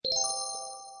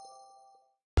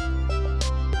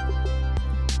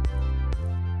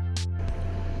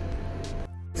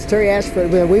Terry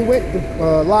Ashford. We went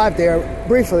live there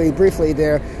briefly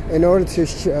there in order to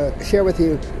share with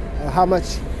you how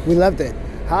much we loved it.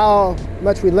 How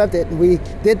much we loved it. And we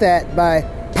did that by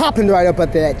popping right up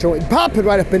at that joint, popping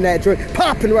right up in that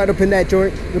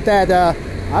joint with that,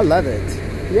 I love it.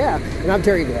 Yeah, and I'm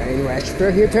Dwayne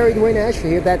Ashford here, Dwayne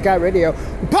Ashford here, That Guy Radio.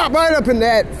 Pop right up in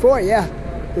that for you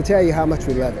to tell you how much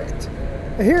we love it.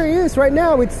 And here he is right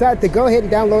now. We decided to go ahead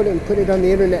and download it and put it on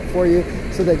the internet for you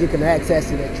so that you can access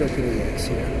it at your convenience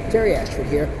here. Terry Ashford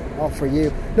here, all for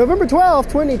you. November 12th,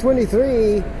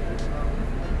 2023.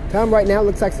 Time right now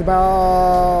looks like it's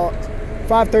about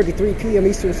 5:33 p.m.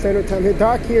 Eastern Standard Time here.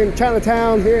 Dark here in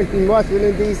Chinatown, here in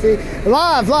Washington, D.C.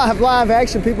 Live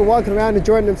action. People walking around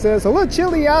enjoying themselves. A little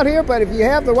chilly out here, but if you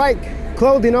have the right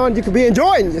clothing on, you could be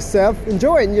enjoying yourself.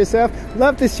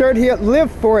 Love this shirt here.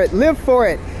 Live for it.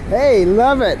 Hey,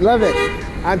 love it.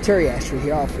 I'm Terry Ashford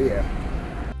here, all for you.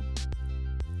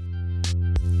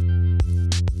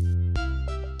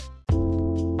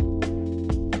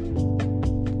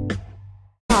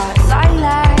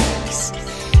 Lilacs,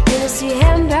 Tennessee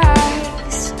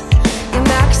handbags. You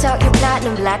max out your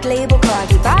platinum black label card.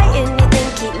 You buy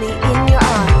anything, keep me in your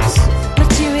arms.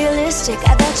 Materialistic,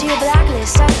 I bet you a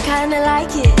blacklist. I kinda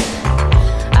like it.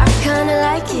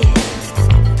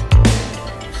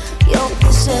 You're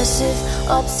possessive,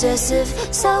 obsessive,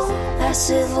 so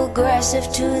passive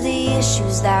aggressive to the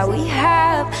issues that we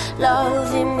have.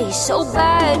 Loving me so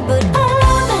bad, but I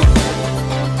love it.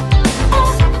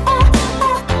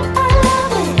 I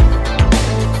love it.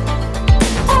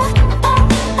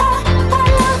 I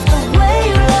love the way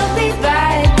you love me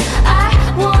bad. I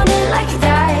want it like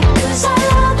that, 'cause I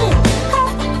love it.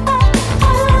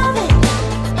 I love it.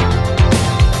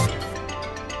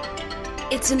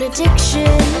 It's an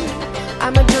addiction.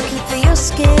 I'm a junkie for your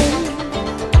skin.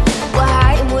 We're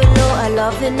high and we're low, I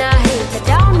love and I hate. The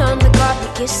down on the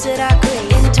carpet kiss that I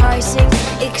crave. Enticing,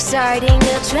 exciting,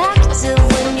 attractive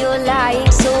when you're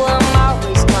lying. So I'm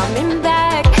always coming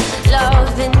back,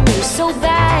 loving me so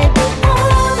bad. But I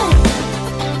love it.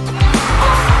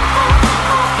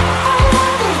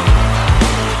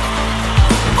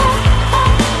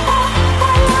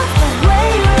 I love the way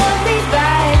you love me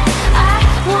bad. I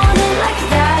want it like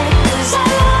that, 'cause I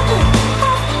love it.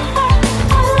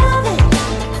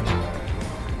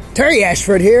 Terry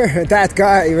Ashford here, That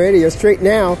Guy Radio, straight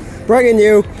now, bringing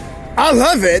you, I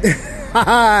love it.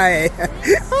 I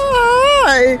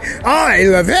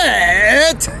love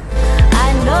it.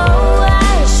 I know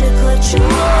I should cut you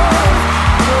off,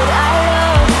 but I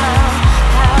love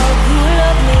how you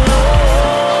love me.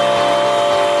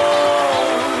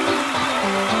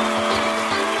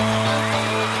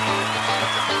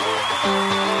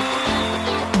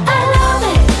 I love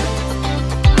it.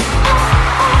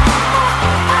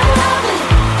 I love it.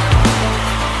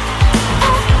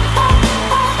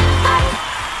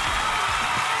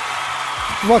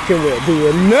 Fucking wet, do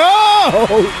you know?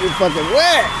 You fucking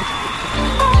wet.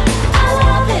 I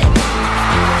love it.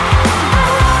 I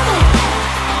love it.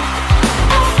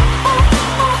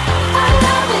 I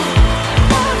love it.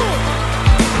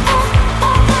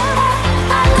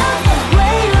 I love the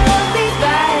way you love me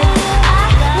bad. I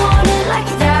want it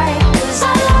like that, 'cause I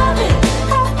love it.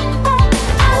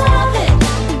 I love it.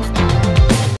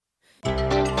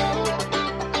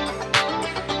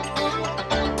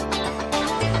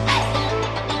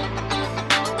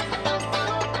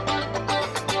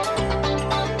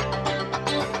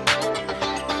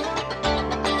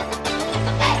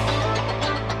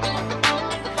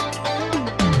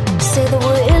 Say that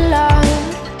we're in love,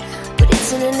 but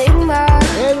it's an enigma.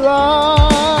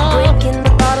 Breaking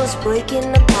the bottles,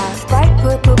 breaking the pot. Bright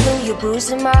purple blue, you're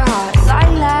bruising my heart.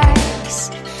 Lilacs,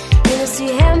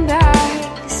 Tennessee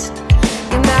handbags.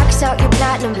 You max out your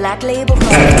platinum black label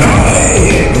card.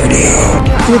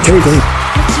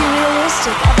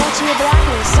 Materialistic, I bet you a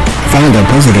blacklist. Founder,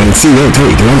 President, and CEO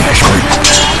Terry Dwayne Ashford.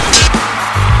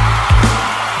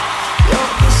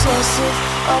 You're possessive,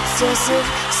 obsessive,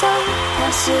 so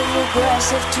passive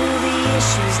aggressive to the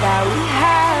issues that we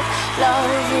have.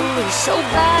 Loving me so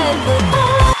bad, but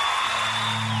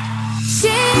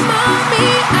shame on me,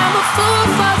 I'm a fool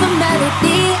for the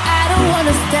melody. I don't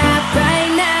wanna stop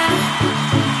right now.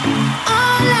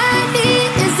 All I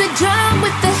need is a drum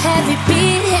with the heavy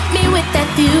beat. Hit me with that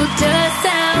future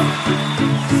sound.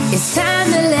 It's time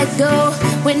to let go.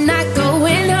 We're not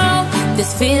going home.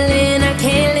 This feeling I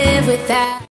can't live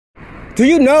without. Do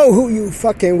you know who you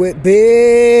fucking with,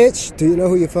 bitch? Do you know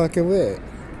who you fucking with?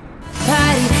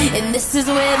 Party, and this is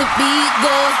where the beat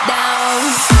goes down.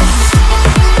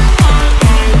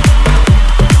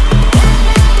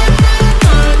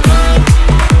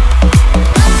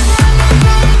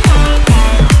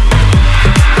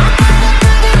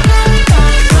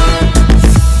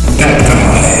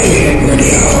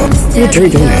 Terry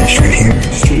Dwayne Ashford here.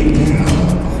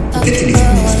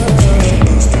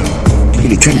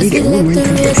 Really trying to be that one man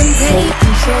company.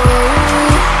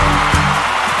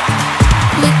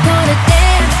 We're gonna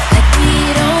dance like we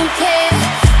don't care.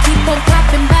 Keep on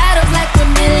popping bottles like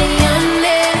we're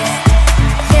millionaires.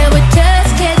 Yeah, we're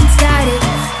just getting started,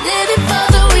 living for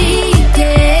the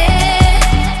weekend.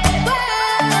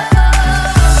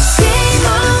 Shame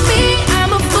on me,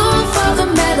 I'm a fool for the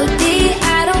melody.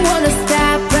 I don't wanna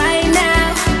stop right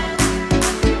now.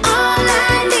 All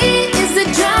I need is a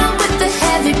drum with the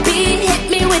heavy beat. Hit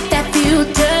me with that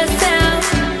future sound.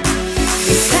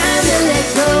 It's time to let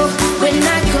go. We're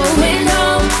not going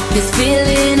home. This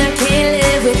feeling I can't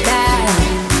live without.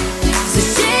 So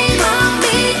shame on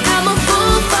me, I'm a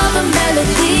fool for the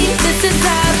melody. This is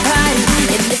our party,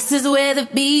 and this is where the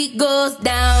beat goes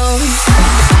down.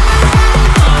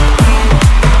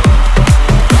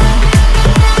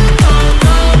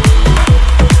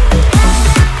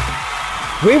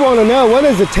 We want to know, what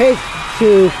does it take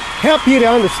to help you to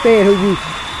understand who you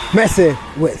messing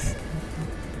with?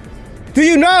 Do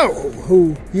you know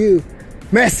who you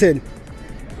messing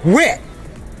with?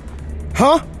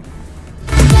 Huh?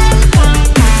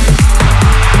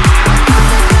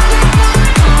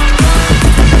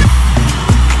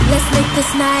 Let's make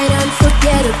this night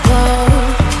unforgettable.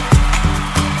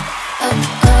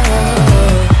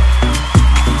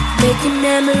 Making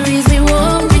memories we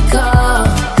won't recall.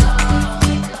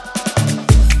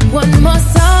 One more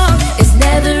song is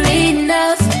never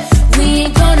enough. We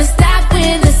ain't gonna stop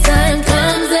when the sun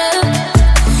comes up.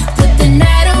 Put the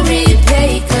night on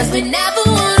replay, 'cause we never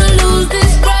wanna lose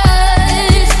this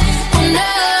rush. Oh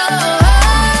no.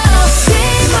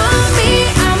 Shame on me,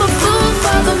 I'm a fool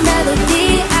for the melody.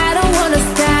 I don't wanna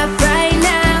stop right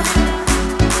now.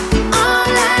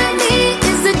 All I need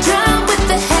is a drum with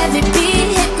the heavy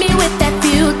beat. Hit me with that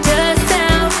future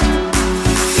sound.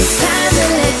 It's time to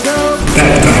let go.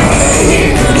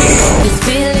 This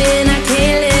feeling I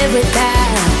can't live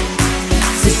without.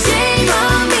 So shame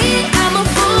on me, I'm a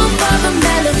fool for the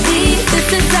melody. This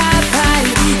is our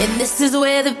party, and this is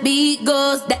where the beat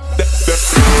goes down.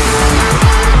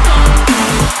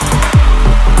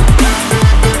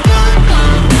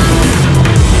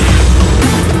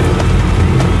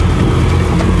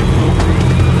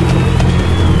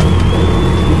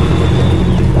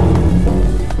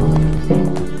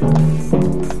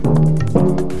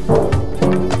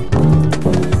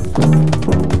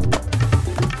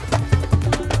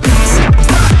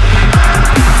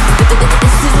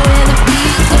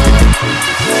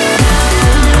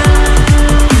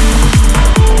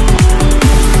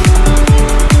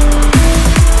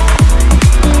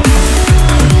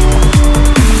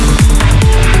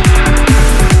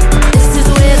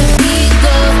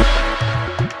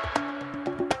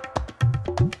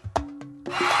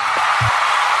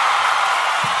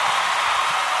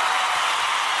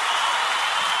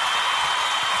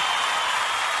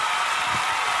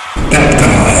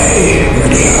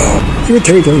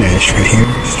 Terry Dwayne Ashford here.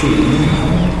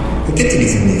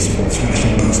 Identities in these sports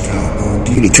fashion lifestyle.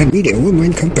 Really trying to be that one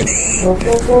man company.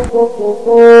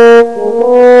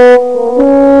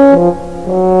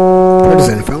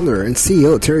 President, founder, and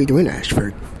CEO Terry Dwayne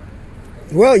Ashford.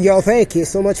 Well, y'all, thank you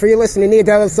so much for your listening.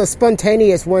 That was a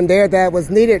spontaneous one there that was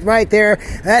needed right there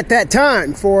at that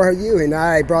time for you, and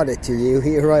I brought it to you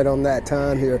here right on that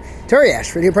time here. Terry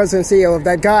Ashford, here, President and CEO of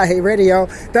That Guy Radio.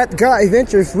 That Guy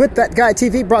Ventures with That Guy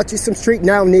TV brought you some Street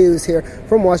Now news here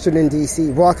from Washington,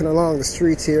 D.C. Walking along the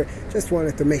streets here. Just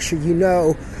wanted to make sure you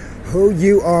know who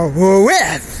you are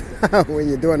with when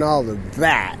you're doing all of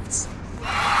that.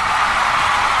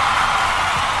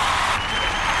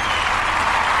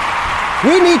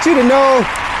 We need you to know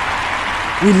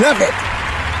we love it.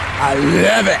 I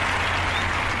love it.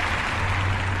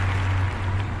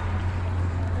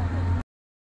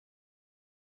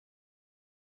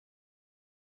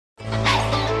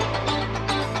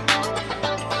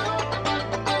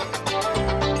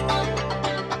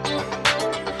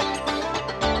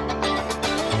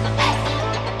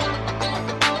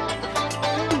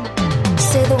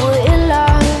 Say that we're in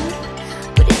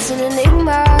love, but it's an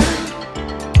enigma.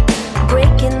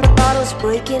 Breaking the bottles,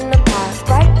 breaking apart.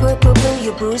 Bright purple blue,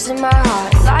 you're bruising my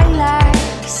heart.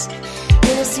 Lilacs,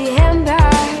 Hennessy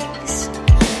handbags.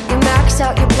 You max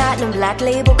out your platinum black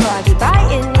label card. You buy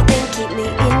anything, keep me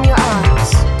in your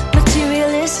arms.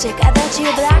 Materialistic, I bet you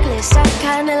a blacklist. I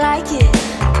kinda like it,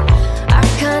 I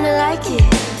kinda like it.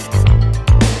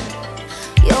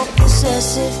 You're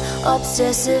possessive,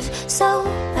 obsessive, so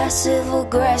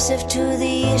passive-aggressive to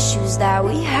the issues that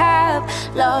we have.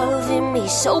 Loving me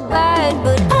so bad,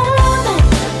 but I love it.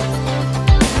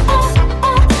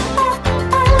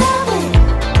 I love it.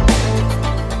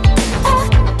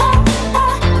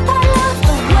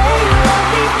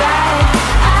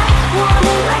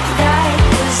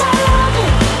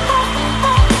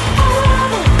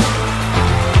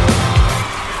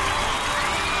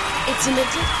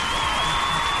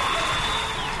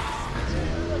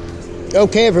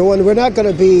 Okay, everyone, we're not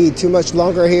going to be too much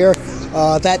longer here.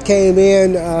 That came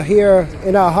in here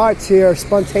in our hearts here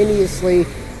spontaneously,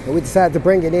 and we decided to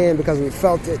bring it in because we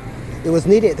felt it was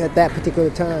needed at that particular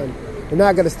time. We're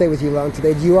not going to stay with you long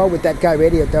today. You are with That Guy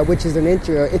Radio, though, which is an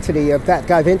entity of That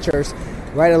Guy Ventures,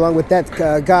 right along with That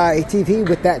Guy TV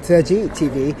with That G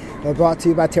TV, brought to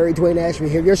you by Terry Dwayne Ashford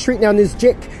here, your Street Now News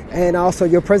Jick, and also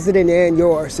your president and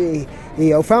your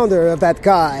CEO, founder of That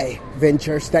Guy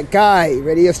Ventures, That Guy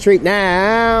Radio Street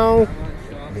Now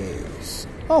News.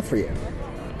 All for you.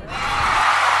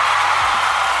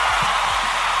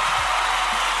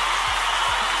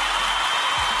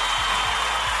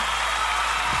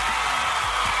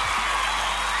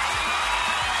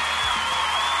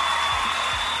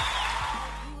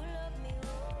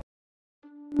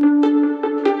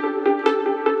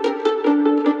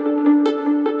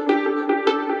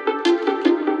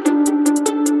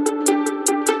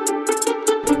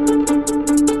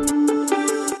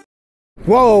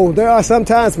 Whoa, there are some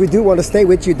times we do want to stay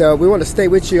with you, though. We want to stay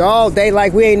with you all day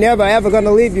like we ain't never, ever going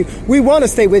to leave you. We want to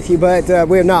stay with you, but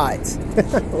we're not.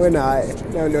 We're not.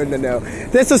 No.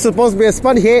 This is supposed to be a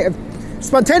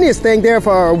spontaneous thing there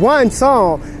for one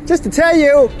song. Just to tell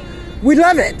you, we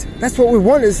love it. That's what we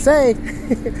wanted to say.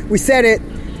 We said it.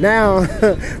 Now,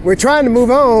 we're trying to move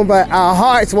on, but our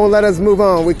hearts won't let us move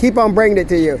on. We keep on bringing it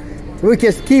to you. We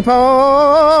just keep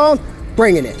on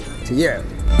bringing it to you.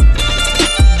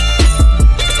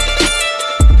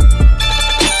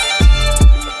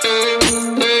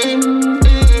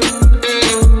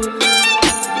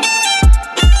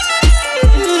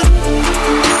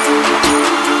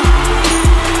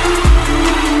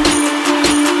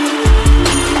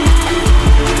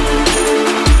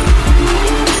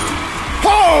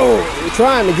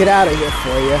 Trying to get out of here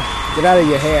for you. Get out of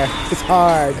your hair. It's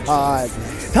hard.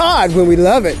 It's hard when we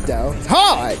love it, though. It's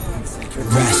hard.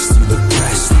 Rest, you look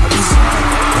pressed. I was hard,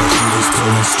 but you was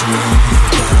pulling strong.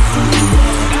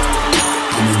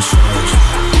 I'm in charge.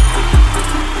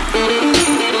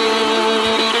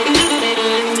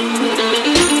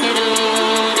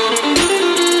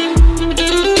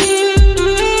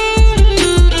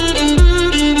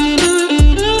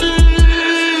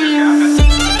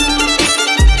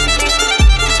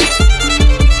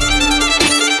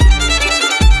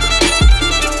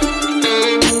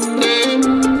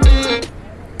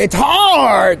 It's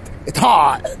hard. It's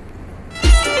hard. I've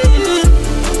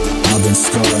been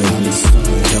scarred.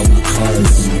 Dealt my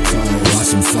cards. Watch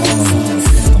them fall.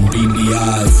 I'm beating the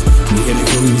odds. We hit it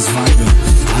till we was vibing.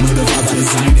 I know the vibe I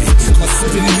designed it. Cause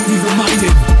slipping and you be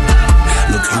reminded.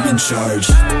 Look, I'm in charge.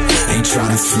 Ain't trying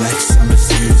to flex. I'm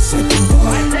just here to set the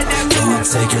bar. Don't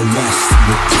take a rest.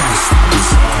 Look past.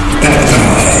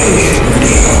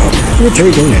 We're Terry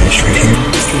Dwayne Ashford here.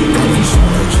 I'm in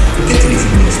charge.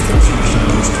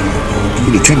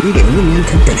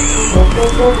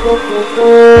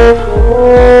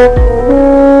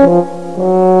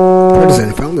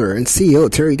 President, founder, and CEO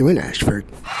Terry Dwayne Ashford.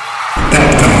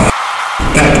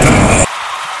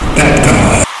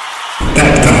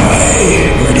 That guy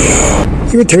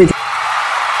radio. You're Terry.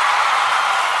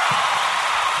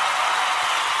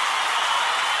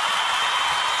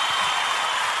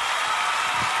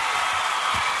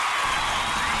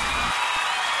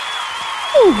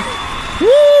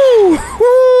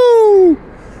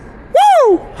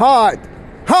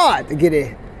 Hard to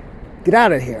get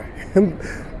out of here.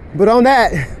 But on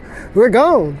that, we're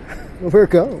gone.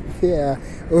 Yeah,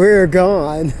 we're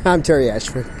gone. I'm Terry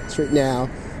Ashford. Straight now,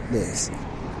 this.